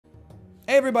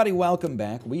Hey everybody, welcome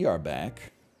back. We are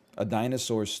back. A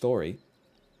dinosaur story.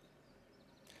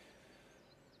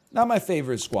 Not my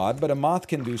favorite squad, but a moth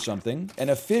can do something. And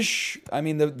a fish, I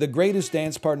mean, the greatest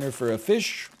dance partner for a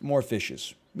fish, more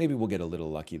fishes. Maybe we'll get a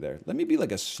little lucky there. Let me be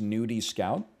like a snooty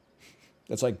scout.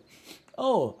 That's like,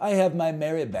 oh, I have my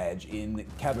merit badge in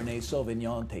Cabernet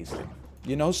Sauvignon tasting.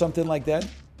 You know, something like that.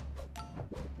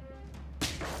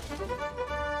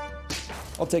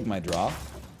 I'll take my draw.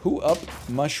 Who up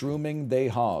mushrooming they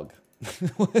hog?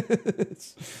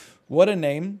 What a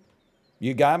name.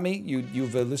 You got me.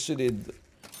 You've elicited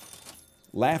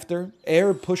laughter.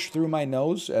 Air pushed through my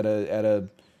nose at a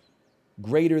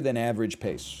greater than average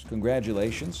pace.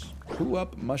 Congratulations. Who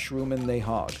up mushrooming they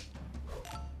hog?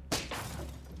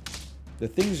 The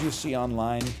things you see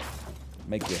online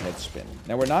make your head spin.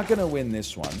 Now, we're not going to win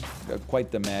this one. Got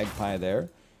quite the magpie there.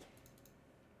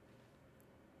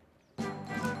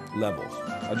 Level.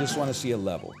 I just want to see a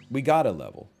level. We got a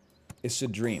level. It's a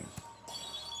dream.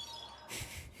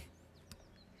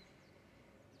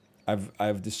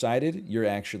 I've decided you're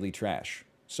actually trash.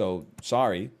 So,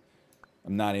 sorry.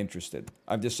 I'm not interested.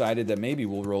 I've decided that maybe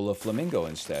we'll roll a flamingo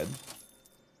instead.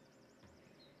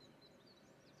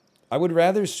 I would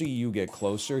rather see you get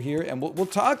closer here, and we'll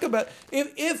talk about...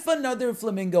 If another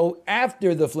flamingo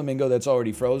after the flamingo that's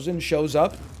already frozen shows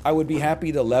up, I would be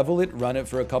happy to level it, run it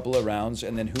for a couple of rounds,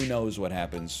 and then who knows what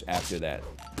happens after that.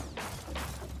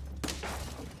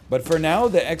 But for now,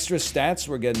 the extra stats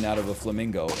we're getting out of a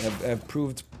flamingo have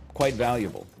proved quite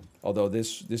valuable. Although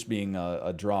this being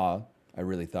a draw, I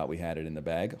really thought we had it in the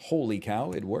bag. Holy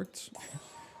cow, it worked.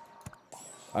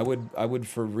 I would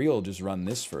for real just run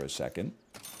this for a second.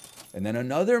 And then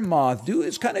another moth. Dude,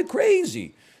 it's kind of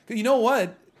crazy. You know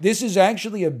what? This is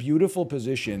actually a beautiful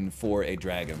position for a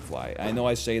dragonfly. I know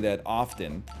I say that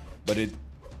often, but it...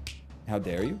 How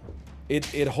dare you?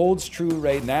 It holds true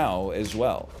right now as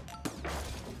well.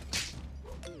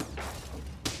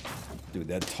 Dude,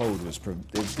 that toad was...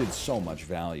 It did so much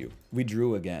value. We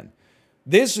drew again.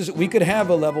 This is... We could have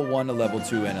a level 1, a level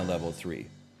 2, and a level 3.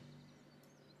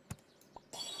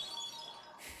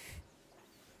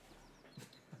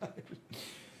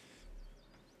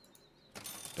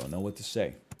 Don't know what to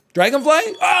say.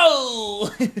 Dragonfly?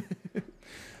 Oh!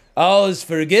 Oh, it's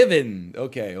forgiven.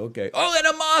 Okay, okay. Oh, and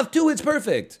a moth too. It's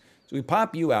perfect. So we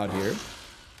pop you out here.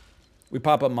 We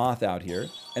pop a moth out here.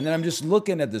 And then I'm just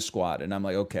looking at the squad. And I'm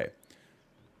like, okay.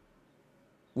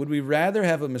 Would we rather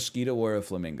have a mosquito or a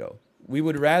flamingo? We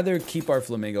would rather keep our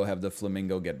flamingo, have the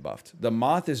flamingo get buffed. The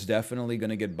moth is definitely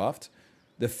going to get buffed.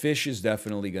 The fish is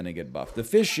definitely going to get buffed. The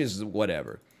fish is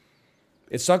whatever.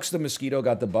 It sucks the mosquito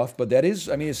got the buff, but that is,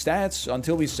 I mean, it's stats.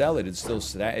 Until we sell it, it's still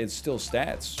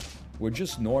stats. We're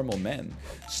just normal men.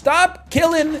 Stop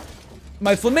killing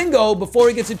my flamingo before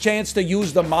he gets a chance to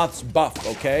use the moth's buff,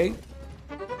 okay?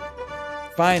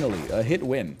 Finally, a hit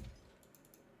win.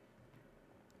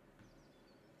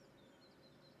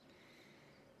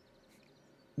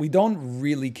 We don't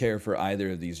really care for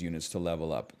either of these units to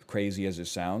level up, crazy as it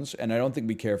sounds, and I don't think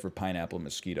we care for Pineapple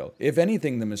Mosquito. If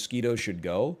anything, the mosquito should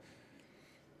go.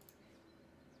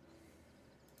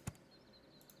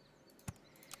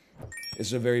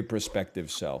 It's a very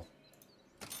prospective sell.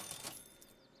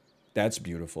 That's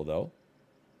beautiful, though.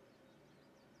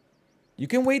 You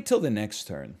can wait till the next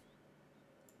turn.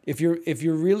 If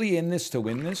you're really in this to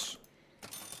win this,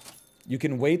 you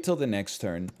can wait till the next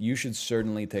turn. You should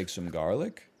certainly take some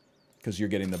garlic, because you're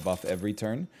getting the buff every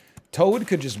turn. Toad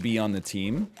could just be on the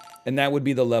team, and that would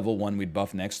be the level 1 we'd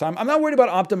buff next time. I'm not worried about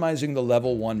optimizing the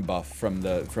level 1 buff from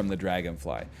the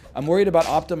Dragonfly. I'm worried about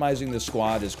optimizing the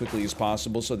squad as quickly as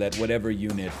possible so that whatever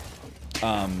unit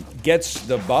gets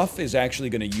the buff is actually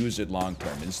going to use it long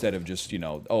term, instead of just, you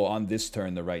know, oh, on this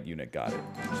turn the right unit got it.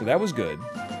 So that was good.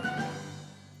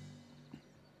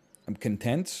 I'm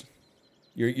content.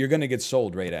 You're going to get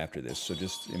sold right after this, so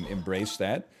just embrace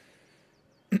that.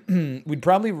 We'd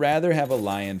probably rather have a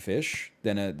lionfish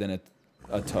than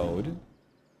a toad.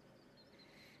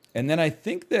 And then I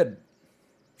think that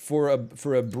for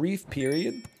a brief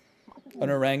period, an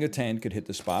orangutan could hit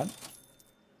the spot.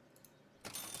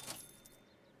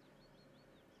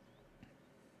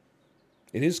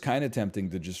 It is kind of tempting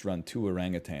to just run 2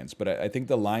 orangutans, but I think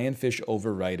the lionfish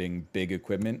overriding big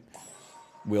equipment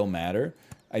will matter.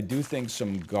 I do think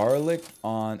some garlic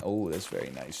on... Oh, that's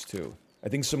very nice, too. I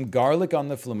think some garlic on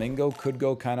the flamingo could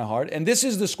go kind of hard. And this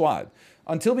is the squad.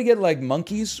 Until we get, like,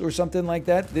 monkeys or something like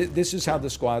that, this is how the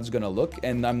squad's going to look.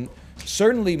 And I'm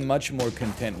certainly much more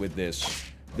content with this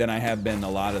than I have been a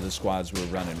lot of the squads we're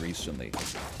running recently.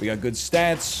 We got good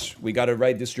stats. We got a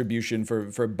right distribution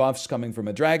for buffs coming from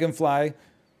a dragonfly.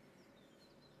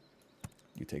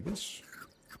 You take this.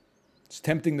 It's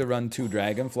tempting to run 2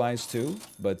 dragonflies too,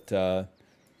 but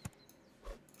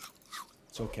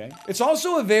it's okay. It's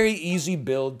also a very easy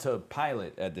build to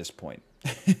pilot at this point.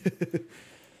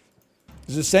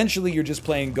 Because essentially you're just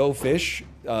playing Go Fish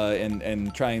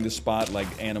and trying to spot like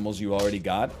animals you already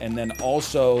got, and then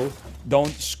also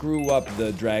don't screw up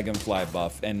the dragonfly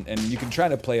buff, and you can try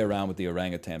to play around with the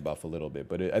orangutan buff a little bit,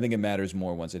 but I think it matters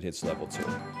more once it hits level 2.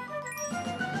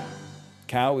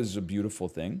 Cow is a beautiful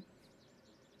thing.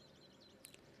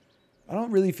 I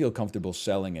don't really feel comfortable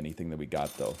selling anything that we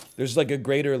got, though. There's like a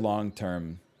greater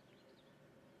long-term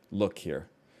look here.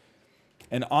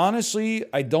 And honestly,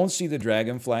 I don't see the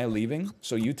dragonfly leaving,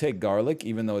 so you take garlic,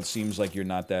 even though it seems like you're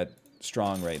not that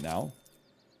strong right now.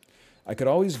 I could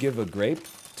always give a grape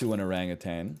to an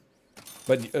orangutan.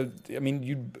 But, I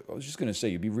mean, I was just going to say,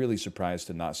 you'd be really surprised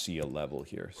to not see a level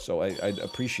here. So I'd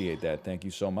appreciate that. Thank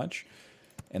you so much.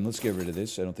 And let's get rid of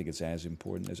this. I don't think it's as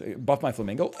important as... Buff my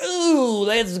flamingo. Ooh,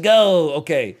 let's go.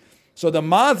 Okay. So the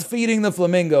moth feeding the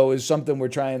flamingo is something we're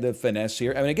trying to finesse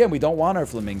here. I mean, again, we don't want our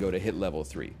flamingo to hit level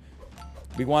 3.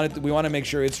 We want to make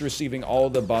sure it's receiving all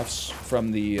the buffs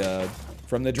from the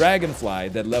dragonfly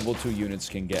that level 2 units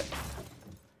can get.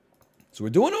 So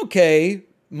we're doing okay.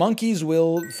 Monkeys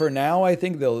will, for now, I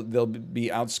think they'll be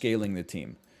outscaling the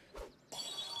team.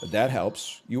 But that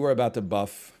helps. You were about to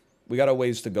buff... We got a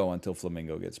ways to go until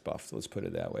Flamingo gets buffed. Let's put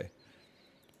it that way.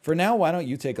 For now, why don't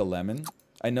you take a lemon?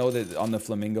 I know that on the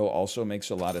Flamingo also makes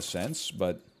a lot of sense,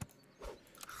 but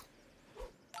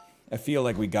I feel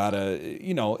like we gotta,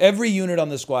 you know, every unit on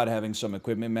the squad having some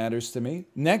equipment matters to me.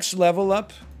 Next level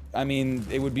up, I mean,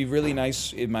 it would be really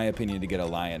nice, in my opinion, to get a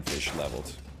lionfish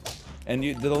leveled. And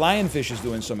the lionfish is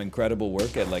doing some incredible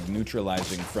work at, like,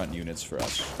 neutralizing front units for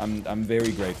us. I'm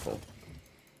very grateful.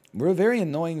 We're a very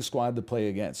annoying squad to play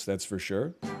against, that's for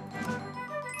sure. I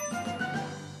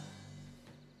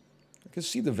can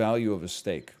see the value of a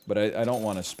steak, but I don't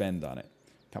want to spend on it.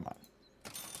 Come on.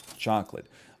 Chocolate.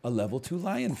 A level 2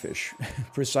 lionfish.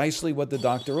 Precisely what the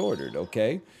doctor ordered,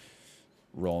 okay?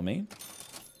 Roll me.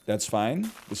 That's fine.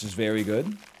 This is very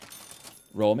good.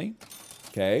 Roll me.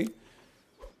 Okay.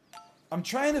 I'm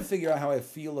trying to figure out how I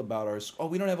feel about our... Oh,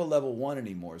 we don't have a level 1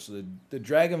 anymore, so the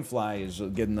dragonfly is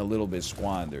getting a little bit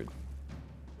squandered.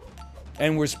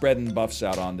 And we're spreading buffs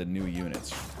out on the new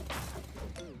units.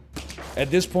 At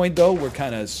this point, though, we're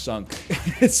kind of sunk.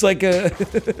 It's like a...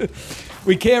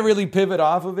 we can't really pivot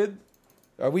off of it.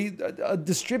 Are we a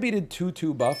distributed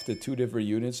 2-2 buff to 2 different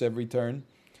units every turn?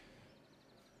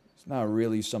 It's not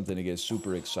really something to get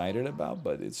super excited about,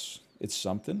 but it's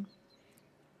something.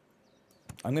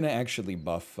 I'm gonna actually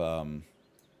buff. I'm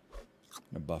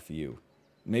gonna buff you.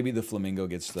 Maybe the flamingo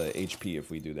gets the HP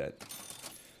if we do that.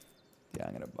 Yeah,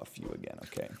 I'm gonna buff you again.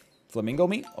 Okay, flamingo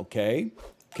meat. Okay,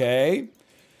 okay.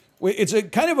 Wait, it's a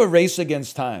kind of a race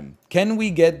against time. Can we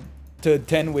get to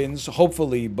 10 wins?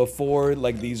 Hopefully before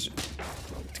like these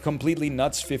completely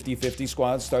nuts 50-50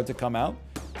 squads start to come out.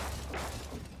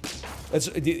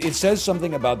 It says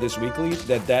something about this weekly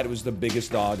that was the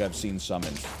biggest dog I've seen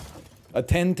summoned. A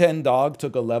 10-10 dog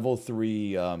took a level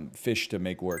 3 fish to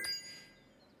make work.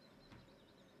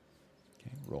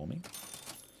 Okay, roll me.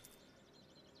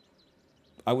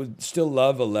 I would still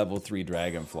love a level 3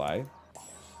 dragonfly.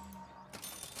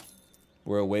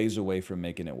 We're a ways away from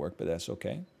making it work, but that's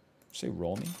okay. Say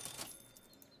roll me.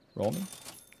 Roll me.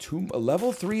 A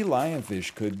level 3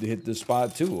 lionfish could hit the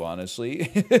spot too,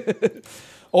 honestly.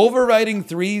 Overriding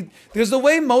 3, because the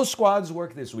way most squads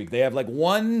work this week, they have like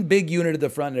 1 big unit at the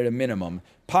front at a minimum,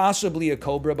 possibly a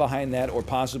Cobra behind that, or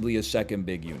possibly a second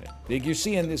big unit. Like you're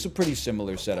seeing, it's a pretty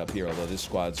similar setup here, although this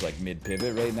squad's like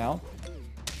mid-pivot right now.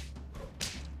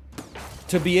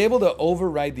 To be able to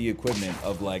override the equipment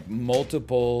of like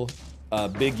multiple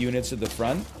big units at the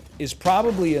front is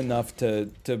probably enough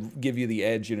to give you the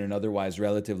edge in an otherwise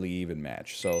relatively even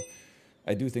match. So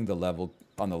I do think the level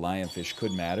on the lionfish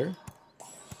could matter.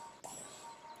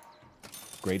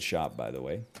 Great shot, by the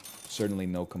way. Certainly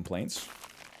no complaints.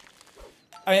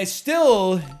 I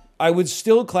would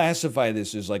still classify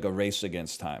this as like a race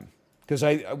against time. Because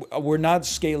we're not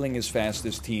scaling as fast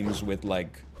as teams with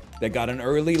like, that got an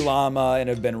early llama and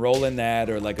have been rolling that,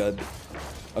 or like a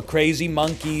crazy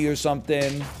monkey or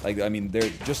something. Like, I mean,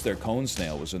 just their cone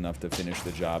snail was enough to finish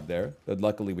the job there. But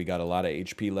luckily we got a lot of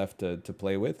HP left to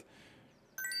play with.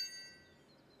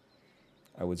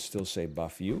 I would still say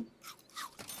buff you.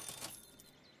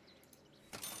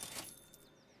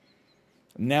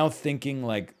 Now thinking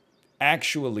like,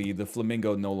 actually the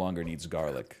flamingo no longer needs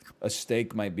garlic. A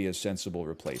steak might be a sensible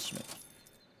replacement.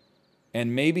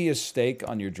 And maybe a steak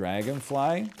on your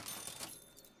dragonfly.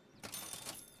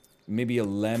 Maybe a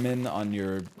lemon on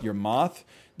your moth.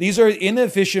 These are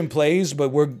inefficient plays, but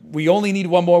we only need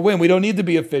one more win. We don't need to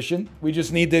be efficient. We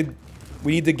just need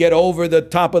to get over the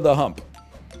top of the hump.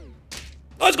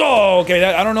 Let's go! Okay,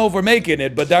 I don't know if we're making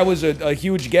it, but that was a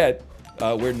huge get.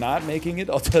 We're not making it,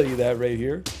 I'll tell you that right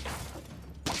here.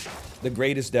 The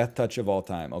greatest death touch of all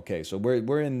time. Okay, so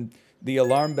we're in... The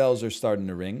alarm bells are starting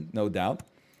to ring, no doubt.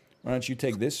 Why don't you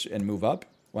take this and move up?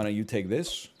 Why don't you take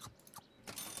this?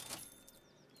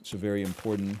 It's a very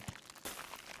important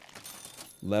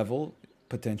level,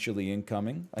 potentially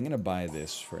incoming. I'm going to buy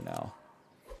this for now.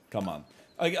 Come on.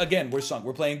 Again, we're sunk.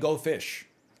 We're playing Go Fish.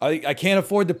 I can't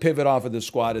afford to pivot off of the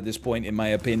squad at this point, in my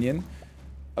opinion.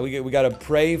 We got to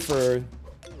pray for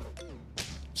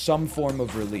some form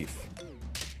of relief.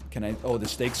 Can I... Oh, the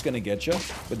stake's gonna get you.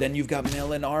 But then you've got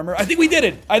melon armor. I think we did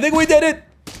it! I think we did it!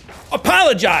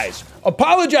 Apologize!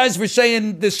 Apologize for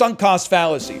saying the sunk cost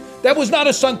fallacy. That was not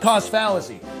a sunk cost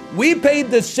fallacy. We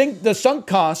paid the sunk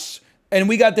costs, and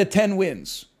we got the 10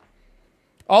 wins.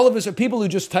 All of us are people who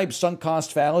just type sunk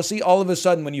cost fallacy. All of a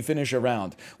sudden, when you finish a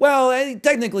round, well,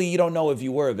 technically, you don't know if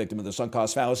you were a victim of the sunk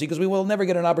cost fallacy because we will never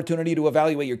get an opportunity to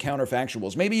evaluate your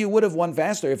counterfactuals. Maybe you would have won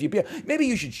faster if you... Maybe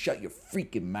you should shut your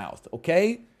freaking mouth,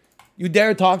 okay? You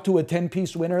dare talk to a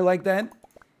 10-piece winner like that?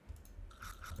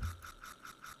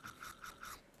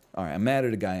 All right, I'm mad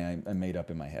at a guy I made up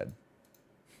in my head.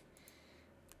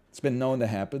 It's been known to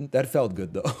happen. That felt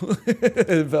good, though.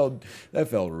 That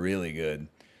felt really good.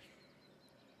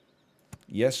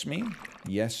 Yes me,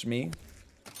 yes me,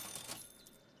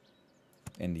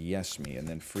 and yes me, and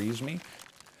then freeze me.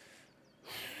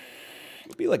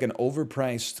 It'd be like an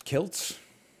overpriced kilt.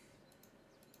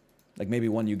 Like maybe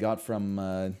one you got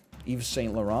from... Yves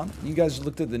Saint Laurent. You guys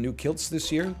looked at the new kilts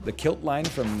this year? The kilt line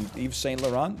from Yves Saint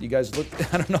Laurent? You guys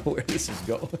looked... I don't know where this is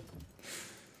going.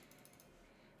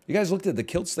 You guys looked at the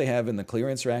kilts they have in the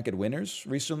clearance rack at Winners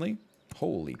recently?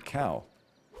 Holy cow.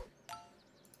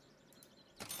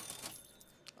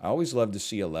 I always love to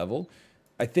see a level.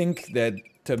 I think that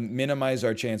to minimize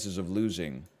our chances of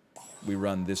losing, we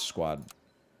run this squad.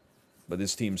 But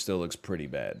this team still looks pretty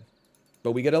bad.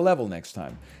 But we get a level next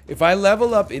time. If I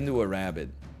level up into a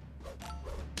rabbit...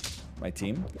 My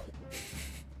team.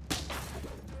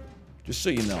 Just so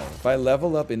you know, if I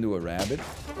level up into a rabbit,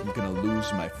 I'm gonna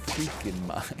lose my freaking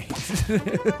mind.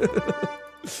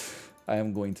 I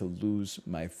am going to lose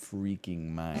my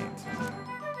freaking mind.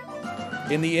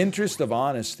 In the interest of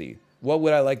honesty, what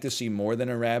would I like to see more than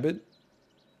a rabbit?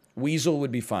 Weasel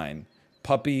would be fine.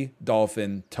 Puppy,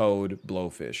 dolphin, toad,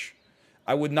 blowfish.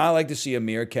 I would not like to see a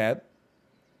meerkat.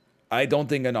 I don't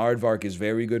think an aardvark is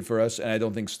very good for us, and I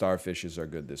don't think starfishes are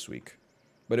good this week.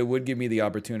 But it would give me the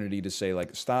opportunity to say,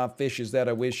 like, starfish is that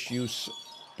I wish you...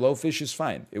 Blowfish is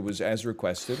fine. It was as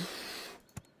requested.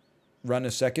 Run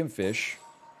a second fish.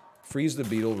 Freeze the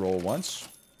beetle, roll once.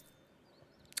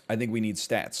 I think we need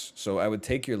stats. So I would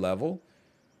take your level.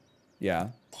 Yeah.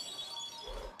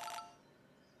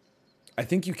 I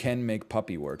think you can make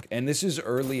puppy work. And this is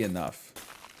early enough.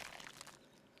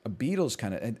 A beetle's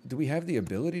kind of... Do we have the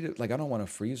ability to... Like, I don't want to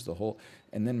freeze the whole...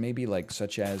 And then maybe, like,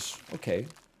 such as... Okay.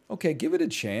 Okay, give it a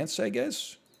chance, I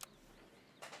guess.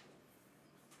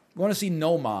 We want to see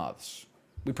no moths.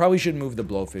 We probably should move the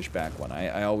blowfish back one.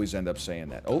 I always end up saying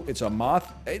that. Oh, it's a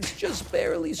moth. It's just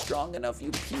barely strong enough, you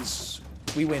piece.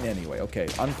 We win anyway. Okay,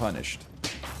 unpunished.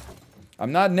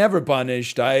 I'm not never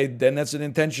punished. Then that's an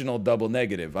intentional double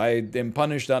negative. I am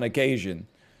punished on occasion.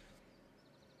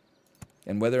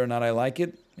 And whether or not I like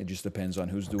it, it just depends on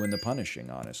who's doing the punishing,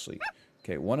 honestly.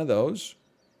 Okay, one of those.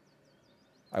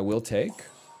 I will take.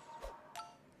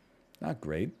 Not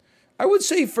great. I would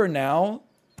say for now,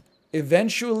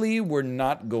 eventually we're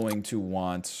not going to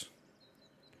want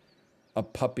a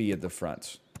puppy at the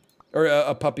front. Or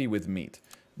a puppy with meat.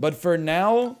 But for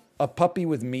now, a puppy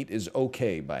with meat is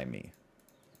okay by me.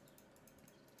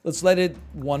 Let's let it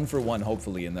 1-for-1,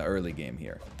 hopefully, in the early game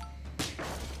here.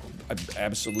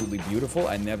 Absolutely beautiful.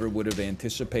 I never would have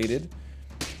anticipated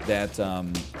that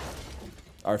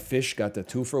our fish got the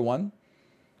 2-for-1.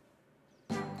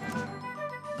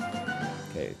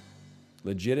 Okay.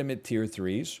 Legitimate tier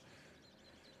 3s.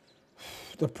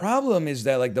 The problem is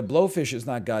that, like, the blowfish has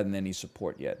not gotten any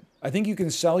support yet. I think you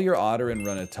can sell your otter and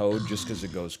run a toad just because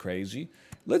it goes crazy.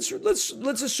 Let's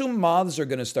assume moths are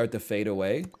going to start to fade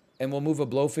away, and we'll move a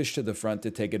blowfish to the front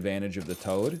to take advantage of the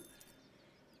toad.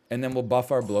 And then we'll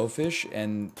buff our blowfish,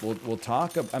 and we'll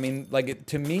talk. I mean, like,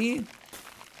 to me,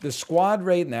 the squad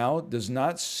right now does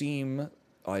not seem...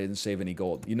 Oh, I didn't save any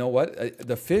gold. You know what?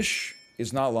 The fish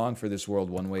is not long for this world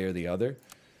one way or the other.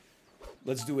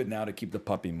 Let's do it now to keep the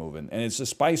puppy moving. And it's a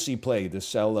spicy play to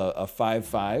sell a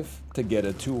 5-5 to get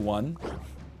a 2-1.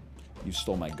 You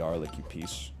stole my garlic, you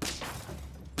piece.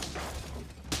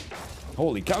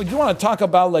 Holy cow. You want to talk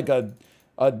about like a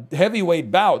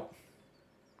heavyweight bout?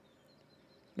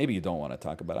 Maybe you don't want to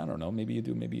talk about it. I don't know. Maybe you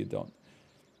do. Maybe you don't.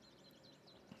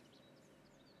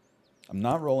 I'm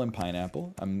not rolling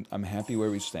pineapple. I'm happy where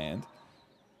we stand.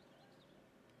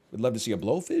 Would love to see a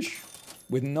blowfish.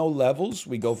 With no levels,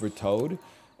 we go for toad.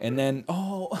 And then,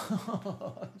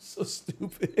 oh, I'm so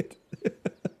stupid.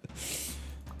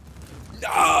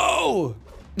 No!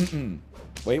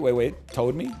 Wait.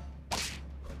 Toad me?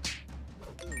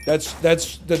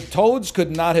 The toads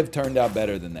could not have turned out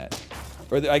better than that.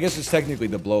 Or I guess it's technically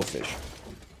the blowfish.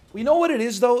 You know what it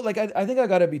is, though? Like, I think I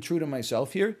gotta be true to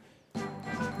myself here.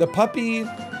 The puppy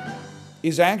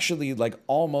is actually, like,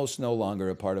 almost no longer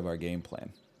a part of our game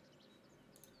plan.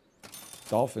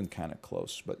 Dolphin kind of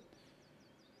close, but...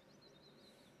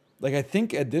 Like, I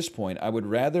think at this point, I would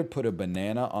rather put a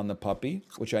banana on the puppy,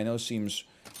 which I know seems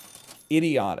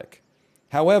idiotic.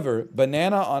 However,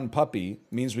 banana on puppy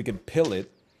means we could pill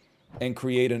it and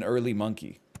create an early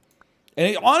monkey.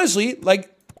 And honestly,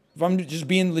 like, if I'm just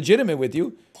being legitimate with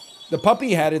you, the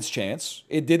puppy had its chance.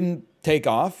 It didn't take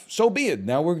off. So be it.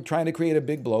 Now we're trying to create a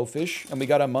big blowfish, and we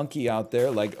got a monkey out there,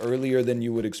 like, earlier than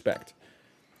you would expect.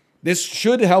 This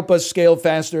should help us scale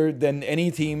faster than any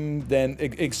team,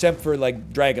 except for,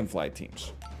 like, Dragonfly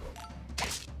teams.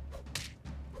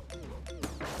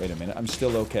 Wait a minute, I'm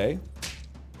still okay.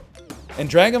 And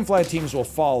Dragonfly teams will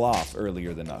fall off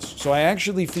earlier than us. So I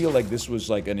actually feel like this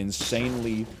was, like, an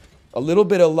insanely... A little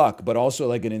bit of luck, but also,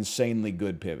 like, an insanely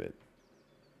good pivot.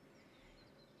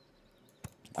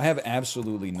 I have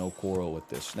absolutely no quarrel with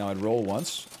this. Now, I'd roll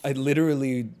once. I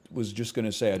literally was just going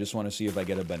to say, I just want to see if I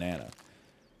get a banana.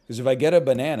 Because if I get a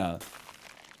banana...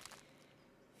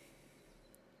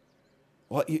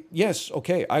 Well, yes,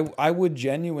 okay. I would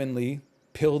genuinely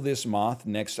pill this moth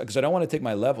next... Because I don't want to take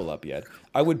my level up yet.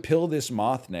 I would pill this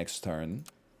moth next turn.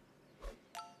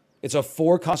 It's a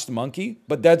 4-cost monkey,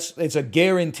 but it's a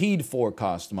guaranteed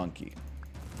 4-cost monkey.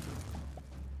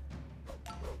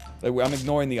 Like, I'm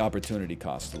ignoring the opportunity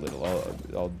cost a little.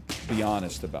 I'll be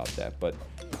honest about that, but...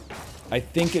 I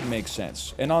think it makes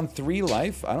sense. And on 3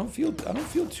 life, I don't feel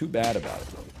too bad about it.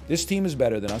 This team is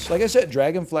better than us. Like I said,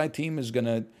 Dragonfly team is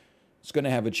gonna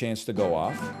have a chance to go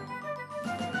off.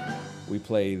 We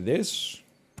play this.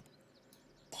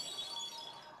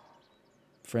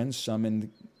 Friends summoned,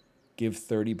 give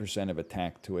 30% of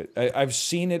attack to it. I've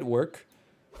seen it work.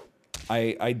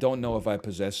 I don't know if I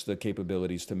possess the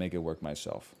capabilities to make it work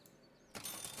myself.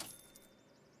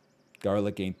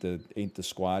 Garlic ain't the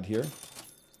squad here.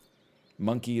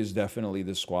 Monkey is definitely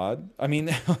the squad. I mean,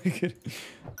 have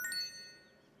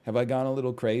I gone a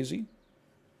little crazy?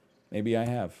 Maybe I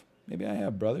have. Maybe I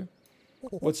have, brother.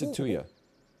 What's it to you?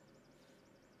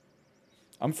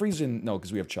 I'm freezing. No,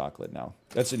 because we have chocolate now.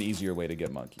 That's an easier way to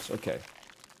get monkeys. Okay.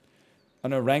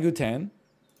 An orangutan.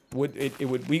 We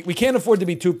can't afford to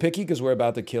be too picky because we're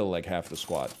about to kill like half the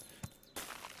squad.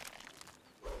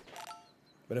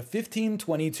 But a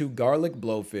 15-22 garlic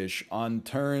blowfish on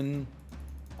turn...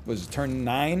 Was it turn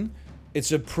 9?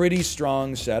 It's a pretty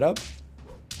strong setup.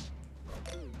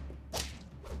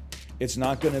 It's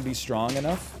not going to be strong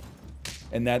enough.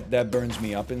 And that burns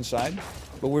me up inside.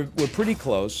 But we're pretty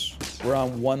close. We're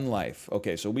on 1 life.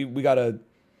 Okay, so we gotta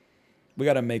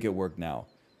make it work now.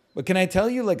 But can I tell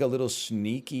you like a little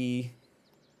sneaky...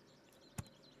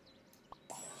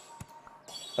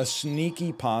 A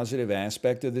sneaky positive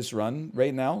aspect of this run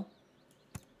right now?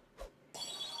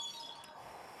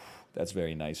 That's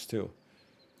very nice, too.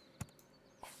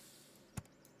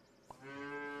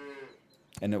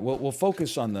 And we'll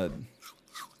focus on the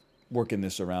working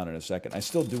this around in a second. I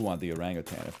still do want the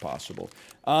orangutan, if possible.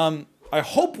 I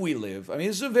hope we live. I mean,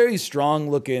 this is a very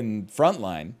strong-looking front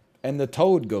line, and the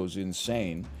toad goes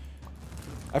insane.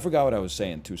 I forgot what I was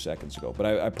saying 2 seconds ago, but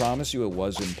I promise you it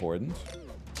was important.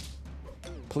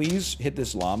 Please hit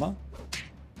this llama.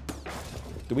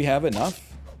 Do we have enough?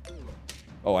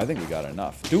 Oh, I think we got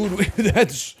enough. Dude,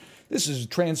 this is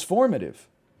transformative.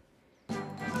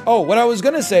 Oh, what I was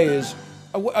going to say is,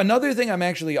 another thing I'm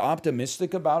actually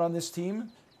optimistic about on this team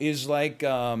is like,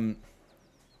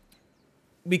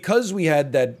 because we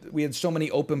had so many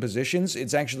open positions,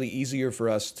 it's actually easier for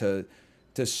us to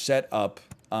set up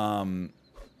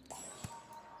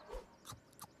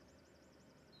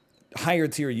higher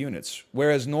tier units.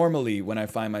 Whereas normally when I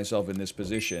find myself in this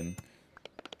position,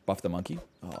 buff the monkey.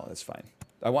 Oh, that's fine.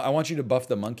 I want you to buff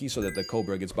the monkey so that the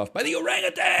cobra gets buffed by the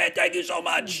orangutan. Thank you so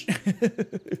much.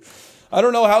 I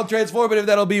don't know how transformative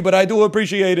that'll be, but I do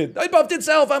appreciate it. I buffed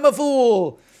itself. I'm a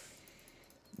fool.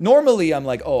 Normally, I'm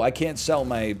like, oh, I can't sell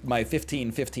my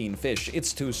 15-15 fish.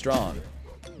 It's too strong.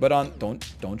 But on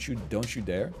don't you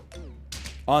dare.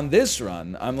 On this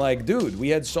run, I'm like, dude, we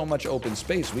had so much open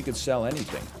space, we could sell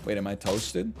anything. Wait, am I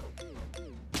toasted?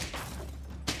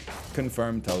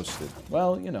 Confirmed toasted.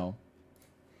 Well, you know.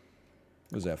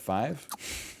 Was that 5?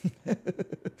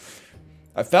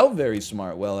 I felt very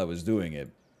smart while I was doing it.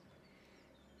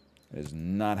 It is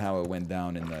not how it went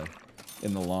down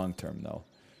in the long term, though.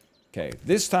 Okay,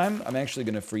 this time I'm actually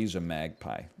gonna freeze a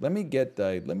magpie. Let me get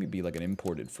let me be like an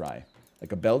imported fry,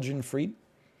 like a Belgian frite.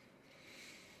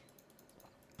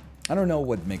 I don't know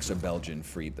what makes a Belgian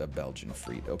frite.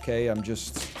 Okay,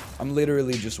 I'm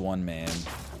literally just one man.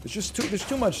 There's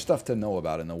too much stuff to know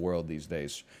about in the world these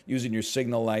days. Using your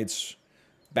signal lights,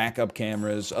 backup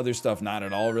cameras, other stuff not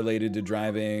at all related to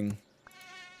driving.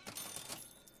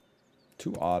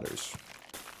 2 otters.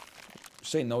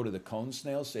 Say no to the cone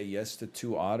snail, say yes to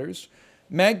 2 otters.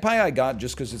 Magpie I got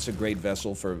just because it's a great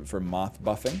vessel for moth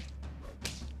buffing.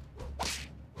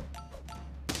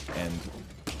 And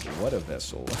what a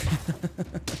vessel.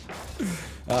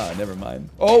 Ah, never mind.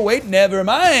 Oh, wait, never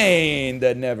mind.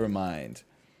 Never mind.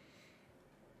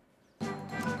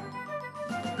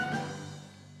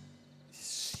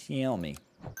 Sell me.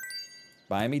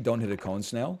 Buy me, don't hit a cone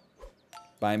snail.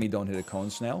 Buy me, don't hit a cone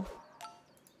snail.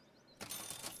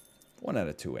 1 out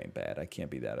of 2 ain't bad. I can't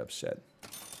be that upset.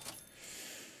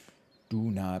 Do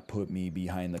not put me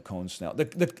behind the cone snail.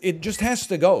 It just has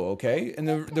to go, okay? And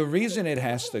the reason it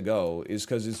has to go is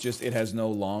because it has no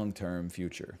long-term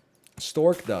future.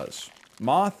 Stork does.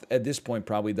 Moth at this point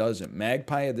probably doesn't.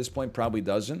 Magpie at this point probably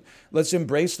doesn't. Let's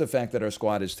embrace the fact that our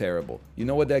squad is terrible. You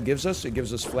know what that gives us? It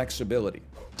gives us flexibility.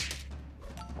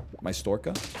 My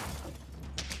Storka?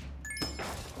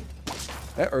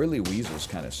 That early Weasel's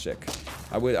kind of sick.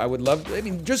 I would love, I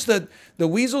mean, just the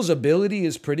Weasel's ability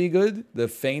is pretty good. The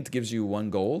feint gives you 1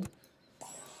 gold.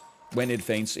 When it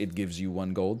feints, it gives you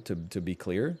 1 gold, to be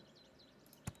clear.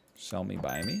 Sell me,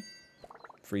 buy me.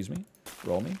 Freeze me,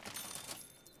 roll me.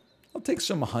 I'll take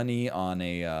some honey on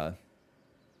a,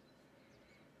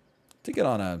 take it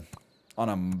on a,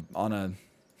 I'm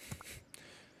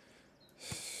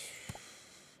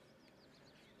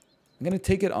gonna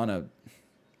take it on a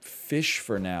fish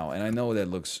for now, and I know that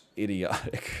looks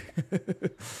idiotic.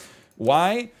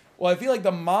 Why? Well, I feel like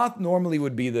the moth normally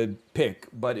would be the pick,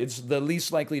 but it's the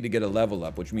least likely to get a level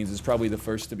up, which means it's probably the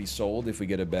first to be sold if we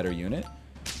get a better unit.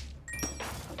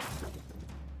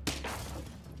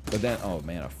 But then, oh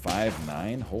man, a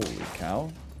 5'9"? Holy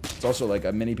cow. It's also like,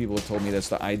 many people have told me that's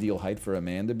the ideal height for a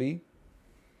man to be.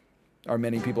 Are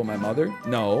many people my mother?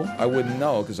 No, I wouldn't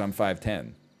know, because I'm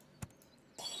 5'10".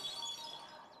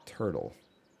 Turtle.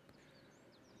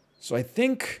 So I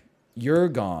think you're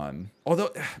gone. Although,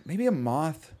 maybe a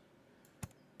moth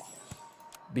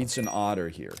beats an otter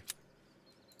here.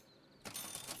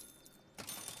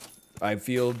 I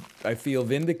feel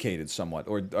vindicated somewhat.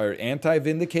 Or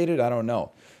anti-vindicated? I don't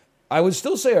know. I would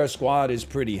still say our squad is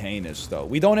pretty heinous, though.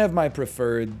 We don't have my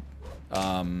preferred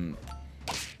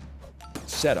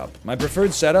setup. My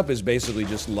preferred setup is basically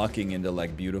just lucking into,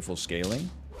 like, beautiful scaling.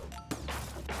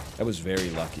 That was very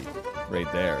lucky. Right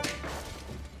there.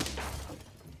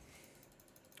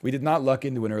 We did not luck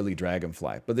into an early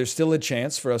dragonfly, but there's still a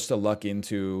chance for us to luck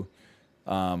into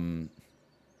an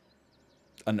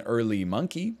early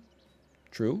monkey.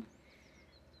 True.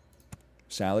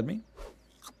 Salad me.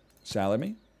 Salad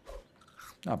me.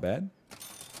 Not bad.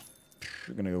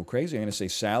 We're going to go crazy. I'm going to say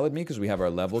salad me because we have our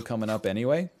level coming up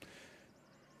anyway.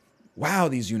 Wow,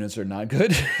 these units are not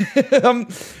good.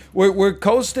 We're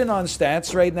coasting on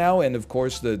stats right now, and of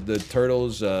course the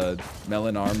turtle's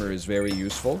melon armor is very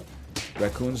useful.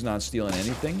 Raccoon's not stealing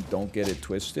anything. Don't get it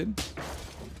twisted.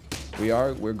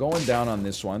 We're going down on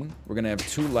this one. We're gonna have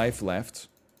 2 life left.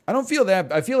 I don't feel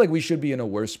that. I feel like we should be in a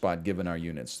worse spot given our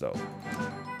units, though.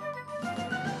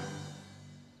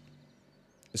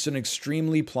 It's an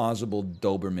extremely plausible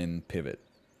Doberman pivot.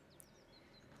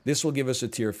 This will give us a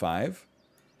tier 5.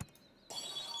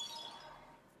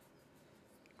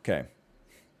 Okay.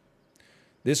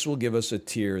 This will give us a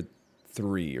tier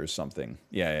 3 or something.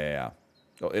 Yeah.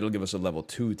 Oh, it'll give us a level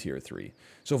 2 tier 3.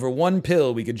 So for 1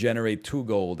 pill, we could generate 2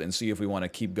 gold and see if we want to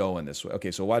keep going this way.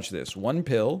 Okay, so watch this. 1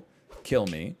 pill, kill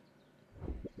me.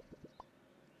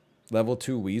 Level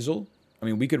 2 weasel. I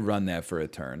mean, we could run that for a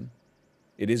turn.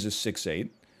 It is a 6/8.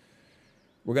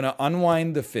 We're going to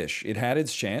unwind the fish. It had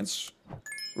its chance.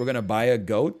 We're going to buy a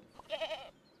goat.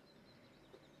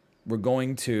 We're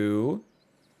going to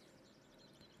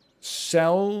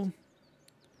sell...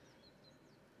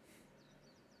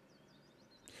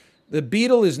 The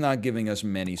beetle is not giving us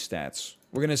many stats.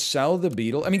 We're going to sell the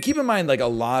beetle. I mean, keep in mind, like, a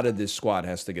lot of this squad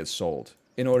has to get sold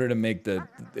in order to make the...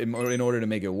 in order to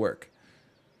make it work.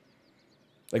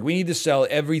 Like, we need to sell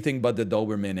everything but the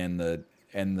Doberman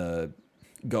and the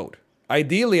goat.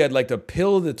 Ideally, I'd like to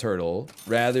pill the turtle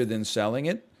rather than selling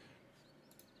it.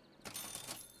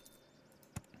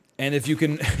 And if you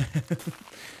can...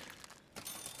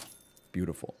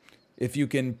 Beautiful. If you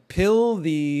can pill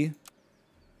the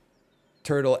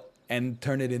turtle and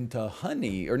turn it into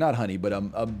honey, or not honey, but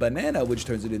a banana, which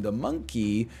turns it into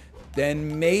monkey,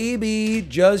 then maybe,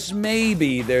 just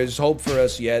maybe, there's hope for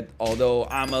us yet, although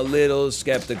I'm a little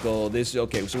skeptical. This is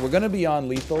okay. So we're going to be on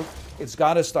lethal. It's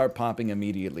got to start popping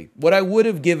immediately. What I would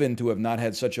have given to have not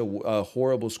had such a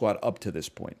horrible squad up to this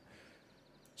point.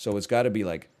 So it's got to be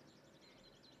like,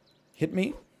 hit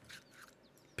me,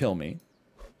 pill me.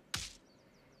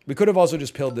 We could have also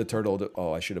just pilled the turtle.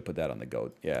 Oh, I should have put that on the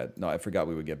goat. Yeah, no, I forgot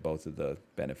we would get both of the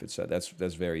benefits. That's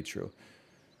very true.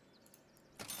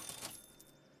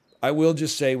 I will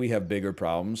just say we have bigger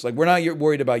problems. Like, we're not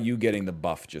worried about you getting the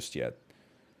buff just yet.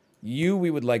 You,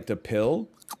 we would like to pill.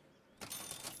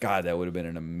 God, that would have been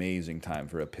an amazing time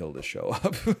for a pill to show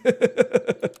up.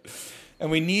 And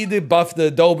we need to buff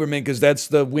the Doberman because that's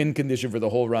the win condition for the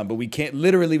whole run. But we can't,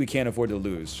 literally, we can't afford to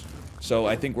lose. So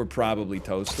I think we're probably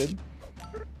toasted.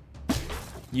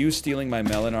 You stealing my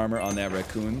melon armor on that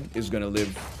raccoon is going to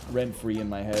live rent-free in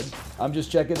my head. I'm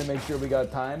just checking to make sure we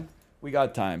got time. We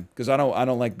got time, because I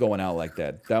don't like going out like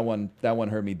that. That one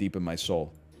hurt me deep in my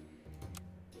soul.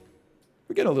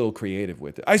 We're getting a little creative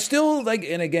with it. I still like,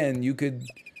 and again, you could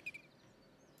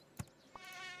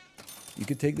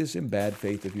take this in bad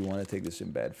faith if you want to take this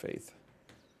in bad faith.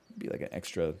 Be like an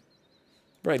extra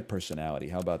bright personality.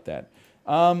 How about that?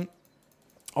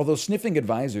 Although sniffing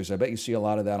advisors, I bet you see a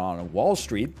lot of that on Wall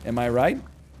Street. Am I right?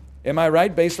 Am I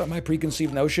right based on my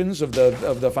preconceived notions of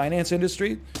the finance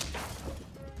industry?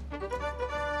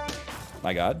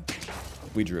 My God,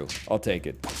 we drew. I'll take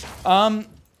it.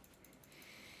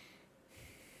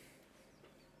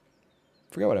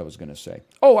 Forgot what I was gonna say.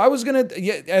 Oh, I was gonna,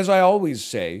 yeah, as I always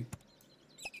say,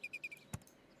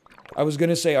 I was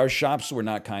gonna say our shops were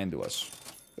not kind to us.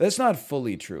 That's not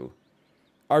fully true.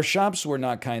 Our shops were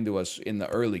not kind to us in the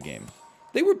early game.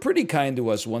 They were pretty kind to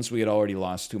us once we had already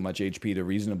lost too much HP to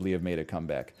reasonably have made a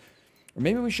comeback. Or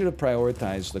maybe we should have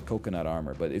prioritized the coconut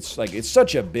armor, but it's like, it's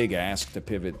such a big ask to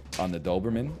pivot on the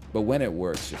Doberman, but when it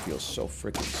works, it feels so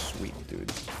freaking sweet, dude.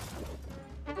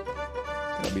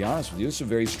 I'll be honest with you, this is a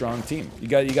very strong team. You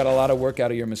got a lot of work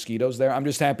out of your mosquitoes there. I'm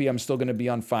just happy I'm still gonna be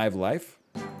on 5 life.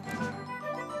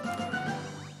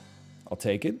 I'll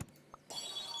take it.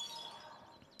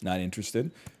 Not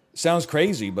interested. Sounds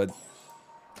crazy, but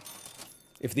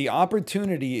if the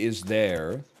opportunity is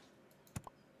there,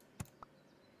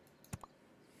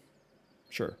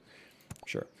 sure.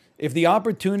 If the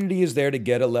opportunity is there to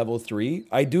get a level 3,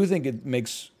 I do think it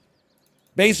makes...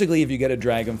 Basically, if you get a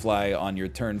Dragonfly on your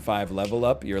turn 5 level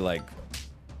up, you're like...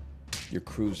 You're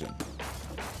cruising.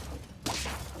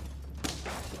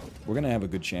 We're gonna have a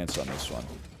good chance on this one.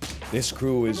 This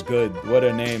crew is good. What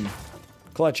a name.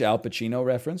 Clutch Al Pacino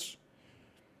reference.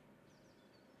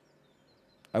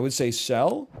 I would say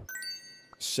sell,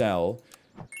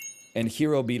 and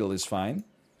Hero Beetle is fine.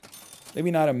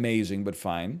 Maybe not amazing, but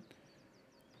fine.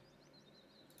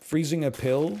 Freezing a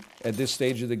pill at this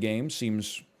stage of the game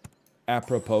seems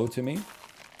apropos to me.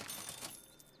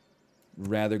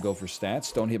 Rather go for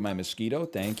stats. Don't hit my mosquito.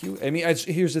 Thank you. I mean,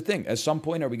 here's the thing. At some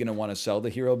point, are we going to want to sell the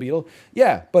Hero Beetle?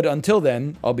 Yeah, but until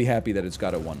then, I'll be happy that it's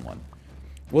got a 1-1.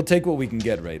 We'll take what we can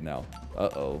get right now.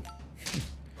 Uh-oh.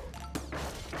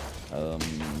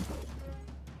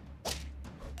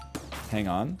 Hang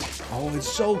on. Oh,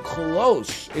 it's so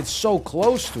close. It's so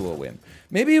close to a win.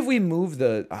 Maybe if we move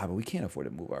the... but we can't afford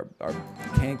to move our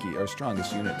tanky, our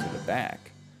strongest unit to the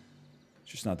back.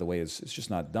 It's just not the way it's just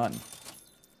not done.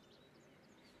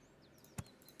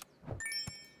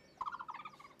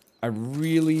 I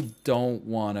really don't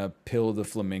want to pill the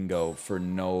flamingo for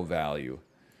no value.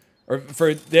 Or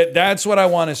for that's what I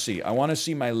want to see. I want to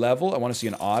see my level. I want to see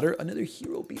an otter. Another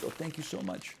Hero Beetle. Thank you so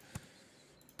much.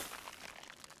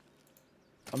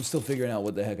 I'm still figuring out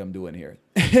what the heck I'm doing here.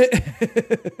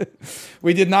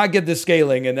 We did not get the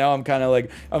scaling, and now I'm kind of like,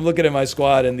 I'm looking at my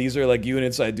squad, and these are like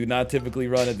units I do not typically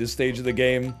run at this stage of the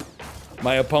game.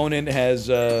 My opponent has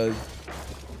a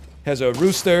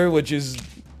rooster, which is,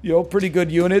 you know, pretty good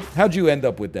unit. How'd you end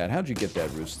up with that? How'd you get that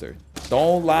rooster?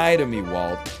 Don't lie to me,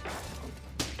 Walt.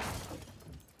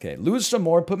 Okay, lose some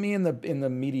more. Put me in the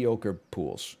mediocre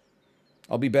pools.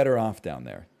 I'll be better off down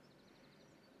there.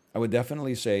 I would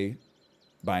definitely say,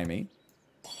 buy me.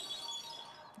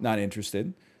 Not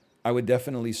interested. I would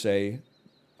definitely say,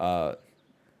 buy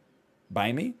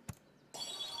me.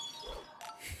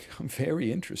 I'm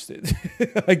very interested.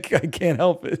 I can't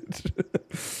help it.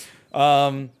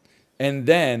 And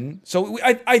then, so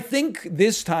I think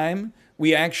this time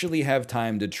we actually have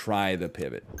time to try the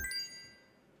pivot.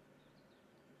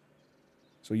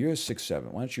 So you're a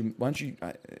 6-7. Why don't you?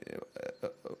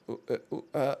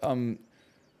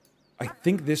 I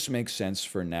think this makes sense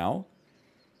for now.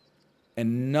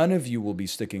 And none of you will be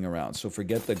sticking around. So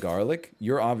forget the garlic.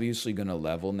 You're obviously going to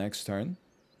level next turn.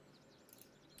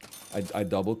 I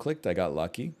double-clicked. I got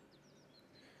lucky.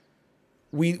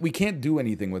 We can't do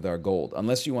anything with our gold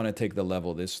unless you want to take the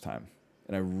level this time.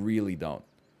 And I really don't.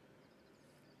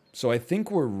 So I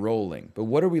think we're rolling. But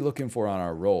what are we looking for on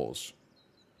our rolls?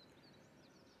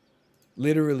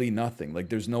 Literally nothing. Like,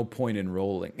 there's no point in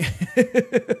rolling.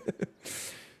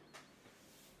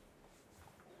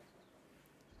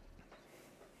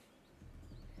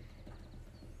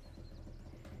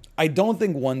 I don't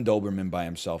think one Doberman by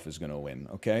himself is going to win,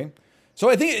 okay? So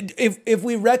I think if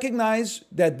we recognize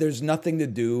that there's nothing to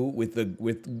do with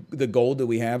the gold that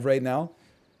we have right now,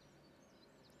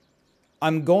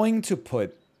 I'm going to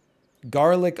put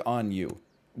garlic on you.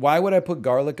 Why would I put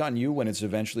garlic on you when it's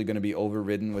eventually going to be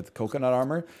overridden with coconut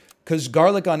armor? Because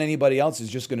garlic on anybody else is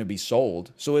just going to be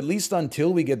sold. So at least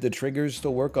until we get the triggers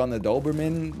to work on the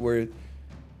Doberman, we're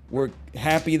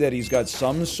happy that he's got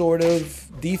some sort of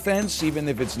defense, even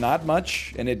if it's not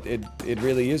much, and it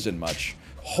really isn't much.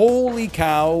 Holy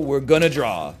cow, we're gonna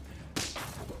draw.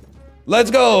 Let's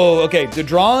go! Okay, the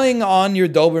drawing on your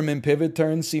Doberman pivot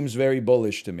turn seems very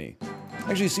bullish to me.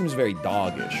 Actually, seems very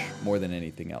doggish more than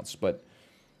anything else, but...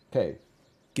 Okay,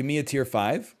 give me a tier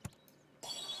 5.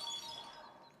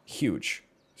 Huge.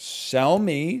 Sell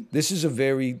me. This is a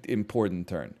very important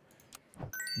turn.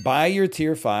 Buy your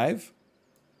tier 5.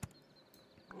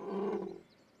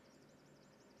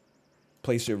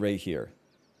 Place it right here.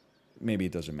 Maybe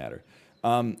it doesn't matter.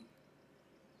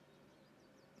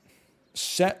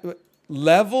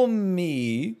 Level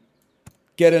me.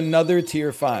 Get another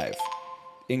tier 5.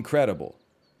 Incredible.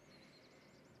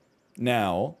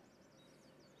 Now,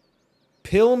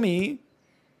 pill me.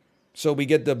 So we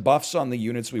get the buffs on the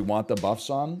units we want the buffs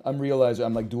on. I'm realizing,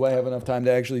 I'm like, do I have enough time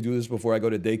to actually do this before I go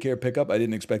to daycare pickup? I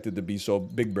didn't expect it to be so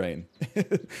big brain.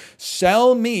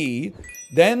 Sell me,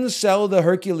 then sell the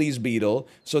Hercules beetle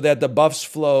so that the buffs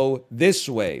flow this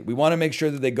way. We want to make sure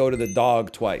that they go to the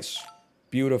dog twice.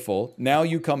 Beautiful. Now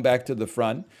you come back to the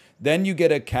front. Then you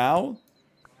get a cow.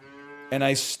 And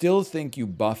I still think you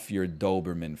buff your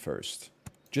Doberman first.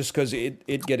 Just because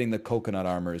it getting the coconut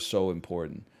armor is so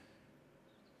important.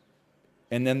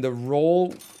 And then the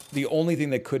roll, the only thing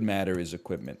that could matter is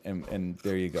equipment. And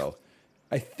there you go.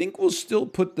 I think we'll still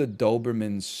put the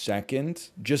Doberman second,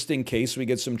 just in case we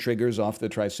get some triggers off the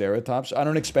Triceratops. I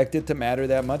don't expect it to matter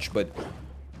that much, but...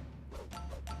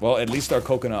 Well, at least our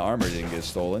coconut armor didn't get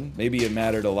stolen. Maybe it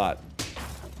mattered a lot.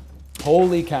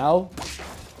 Holy cow.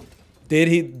 Did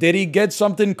he get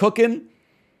something cooking?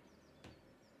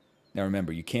 Now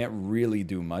remember, you can't really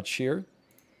do much here.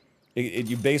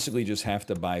 You basically just have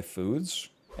to buy foods,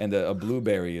 and a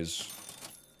blueberry is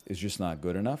just not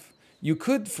good enough. You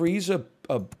could freeze a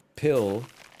pill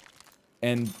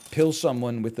and pill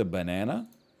someone with a banana.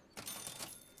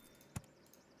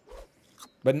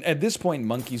 But at this point,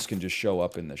 monkeys can just show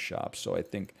up in the shop, so I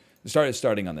think...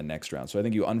 Starting on the next round, so I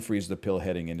think you unfreeze the pill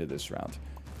heading into this round.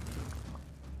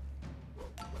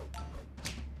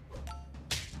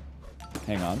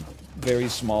 Hang on. Very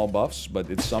small buffs, but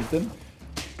it's something.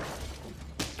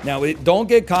 Now, don't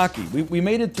get cocky. We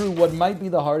made it through what might be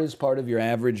the hardest part of your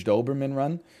average Doberman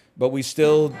run, but we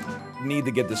still need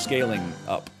to get the scaling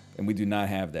up, and we do not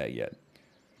have that yet.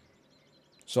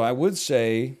 So I would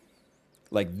say,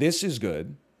 like, this is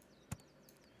good.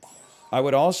 I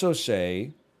would also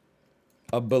say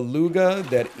a beluga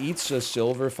that eats a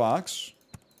silver fox.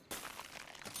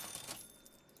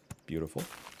 Beautiful.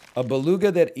 A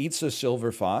beluga that eats a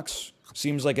silver fox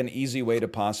seems like an easy way to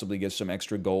possibly get some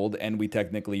extra gold, and we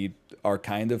technically are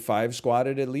kind of 5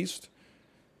 squatted at least.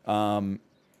 And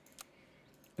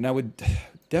I would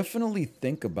definitely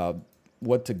think about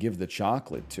what to give the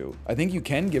chocolate to. I think you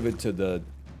can give it to the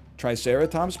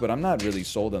Triceratops, but I'm not really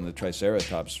sold on the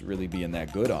Triceratops really being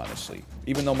that good, honestly.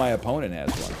 Even though my opponent has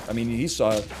one. I mean, he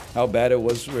saw how bad it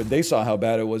was, or they saw how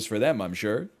bad it was for them, I'm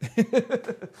sure.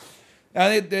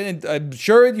 And I'm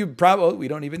sure you probably... we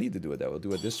don't even need to do it that. We'll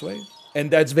do it this way. And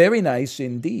that's very nice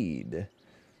indeed.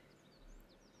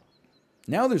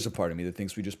 Now there's a part of me that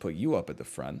thinks we just put you up at the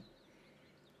front.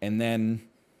 And then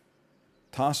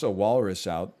toss a walrus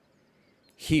out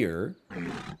here.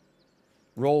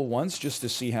 Roll once just to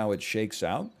see how it shakes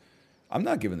out. I'm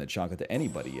not giving the chocolate to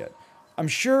anybody yet. I'm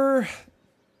sure...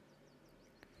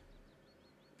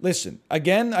 Listen,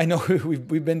 again, I know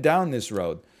we've been down this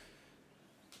road.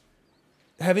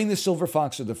 having the Silver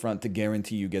Fox at the front to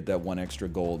guarantee you get that 1 extra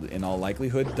gold in all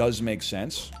likelihood does make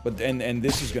sense. But and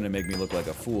this is going to make me look like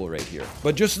a fool right here.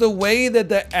 But just the way that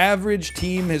the average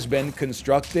team has been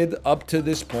constructed up to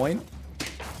this point,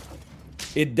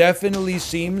 it definitely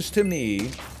seems to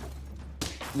me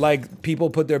like people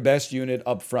put their best unit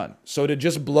up front. So to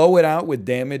just blow it out with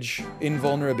damage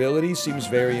invulnerability seems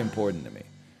very important to me.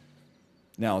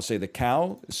 Now, I'll say the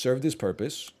cow served his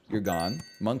purpose. You're gone.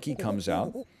 Monkey comes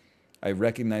out. I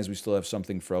recognize we still have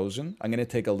something frozen. I'm going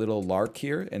to take a little lark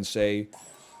here and say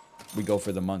we go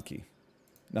for the monkey.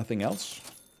 Nothing else?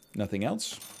 Nothing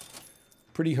else?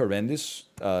 Pretty horrendous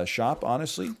shop,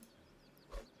 honestly.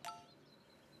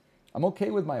 I'm okay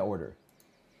with my order.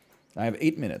 I have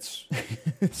 8 minutes.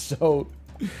 So,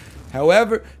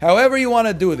 however you want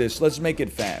to do this, let's make it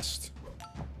fast.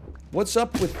 What's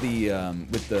up with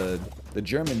the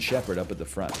German Shepherd up at the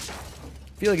front?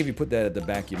 I feel like if you put that at the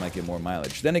back, you might get more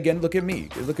mileage. Then again, look at me.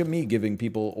 Look at me giving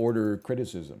people order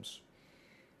criticisms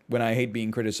when I hate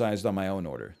being criticized on my own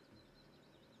order.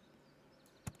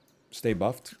 Stay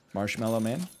buffed, Marshmallow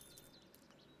Man.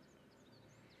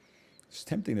 It's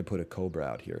tempting to put a Cobra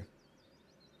out here.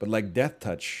 But like Death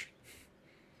Touch...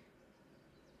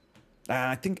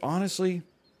 I think, honestly,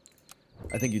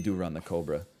 I think you do run the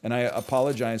Cobra. And I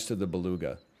apologize to the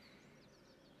Beluga.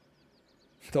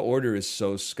 The order is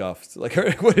so scuffed. Like,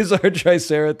 what is our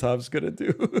Triceratops gonna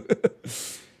do?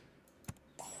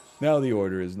 Now the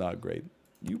order is not great.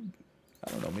 I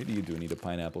don't know, maybe you do need a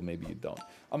pineapple, maybe you don't.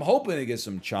 I'm hoping to get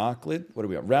some chocolate. What are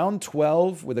we at? Round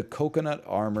 12 with a coconut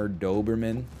armor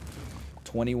Doberman.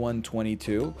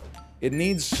 21-22. It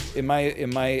needs, in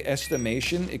my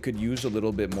estimation, it could use a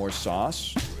little bit more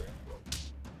sauce.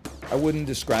 I wouldn't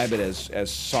describe it as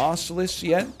sauceless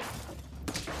yet.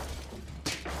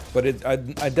 But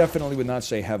I definitely would not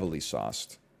say heavily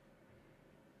sauced.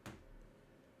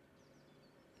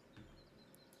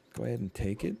 Go ahead and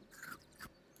take it.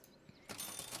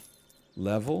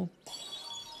 Level.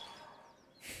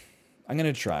 I'm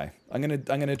gonna try. I'm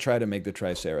gonna try to make the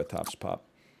Triceratops pop.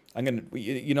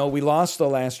 You know, we lost the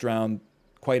last round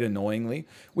quite annoyingly.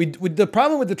 The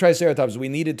problem with the Triceratops is we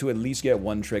needed to at least get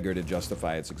 1 trigger to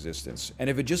justify its existence. And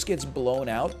if it just gets blown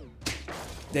out,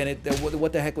 then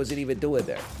what the heck was it even doing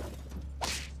there?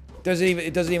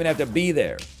 It doesn't even have to be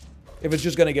there. If it's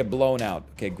just gonna get blown out.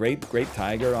 Okay, great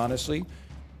tiger, honestly.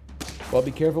 Well,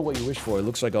 be careful what you wish for. It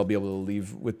looks like I'll be able to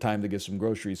leave with time to get some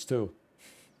groceries too.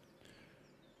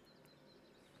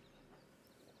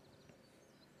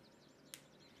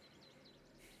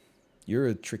 You're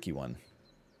a tricky one.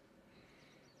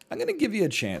 I'm gonna give you a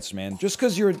chance, man. Just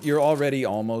because you're already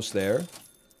almost there.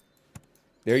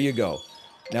 There you go.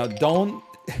 Now don't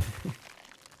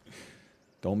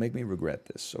make me regret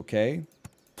this, okay?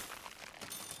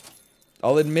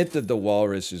 I'll admit that the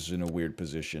walrus is in a weird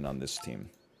position on this team.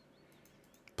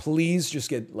 Please just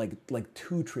get like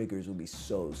 2 triggers would be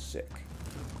so sick.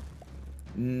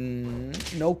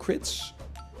 No crits.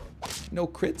 No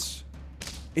crits.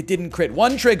 It didn't crit.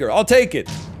 1 trigger. I'll take it.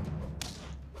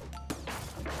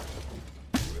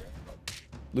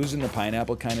 Losing the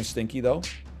pineapple kind of stinky, though.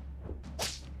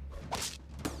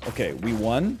 Okay, we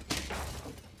won.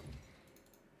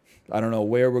 I don't know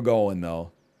where we're going,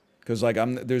 though. Because, like,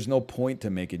 there's no point to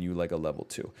making you, like, a level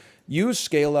 2. You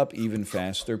scale up even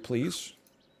faster, please.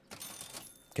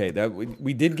 Okay,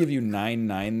 we did give you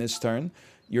 9-9 this turn.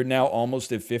 You're now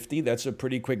almost at 50. That's a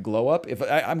pretty quick glow up.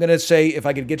 I'm going to say if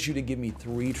I could get you to give me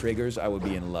 3 triggers, I would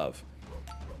be in love.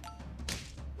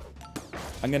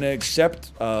 I'm going to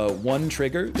accept 1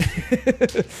 trigger.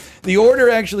 The order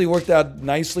actually worked out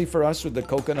nicely for us with the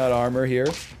coconut armor here.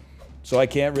 So I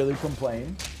can't really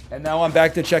complain. And now I'm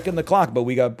back to checking the clock. But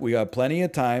we got plenty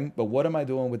of time. But what am I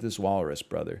doing with this walrus,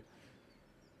 brother?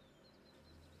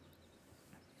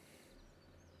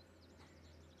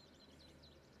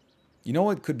 You know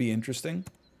what could be interesting?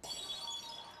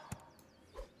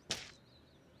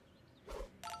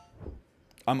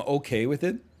 I'm okay with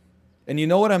it. And you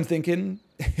know what I'm thinking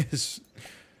is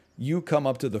you come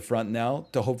up to the front now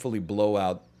to hopefully blow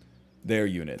out their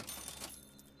unit.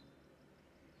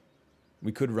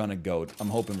 We could run a goat. I'm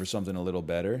hoping for something a little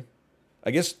better.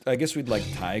 I guess we'd like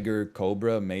tiger,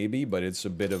 cobra, maybe, but it's a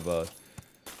bit of a...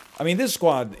 I mean, this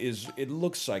squad it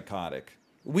looks psychotic.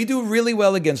 We do really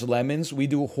well against lemons. We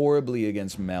do horribly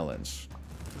against melons.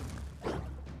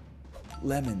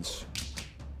 Lemons.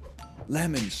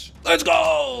 Lemons. Let's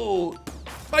go!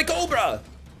 My cobra!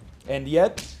 And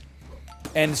yet,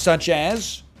 and such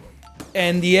as,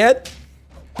 and yet,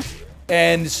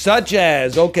 and such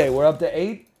as. Okay, we're up to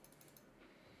 8.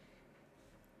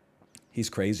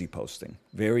 He's crazy posting.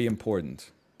 Very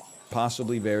important.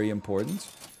 Possibly very important.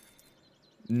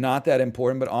 Not that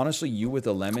important, but honestly, you with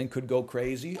a lemon could go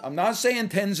crazy. I'm not saying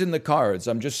 10's in the cards.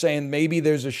 I'm just saying maybe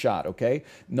there's a shot, okay?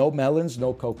 No melons,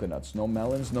 no coconuts. No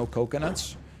melons, no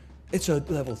coconuts. It's a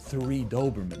level 3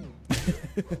 Doberman.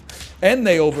 And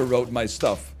they overwrote my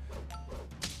stuff.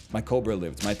 My Cobra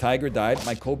lived. My Tiger died.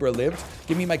 My Cobra lived.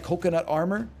 Give me my coconut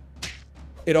armor.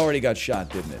 It already got shot,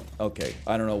 didn't it? Okay,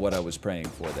 I don't know what I was praying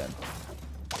for then.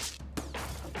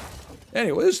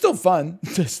 Anyway, it was still fun.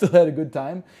 I still had a good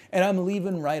time. And I'm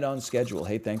leaving right on schedule.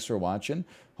 Hey, thanks for watching.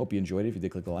 Hope you enjoyed it. If you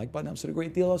did, click the like button. I've said a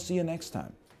great deal. I'll see you next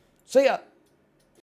time. See ya.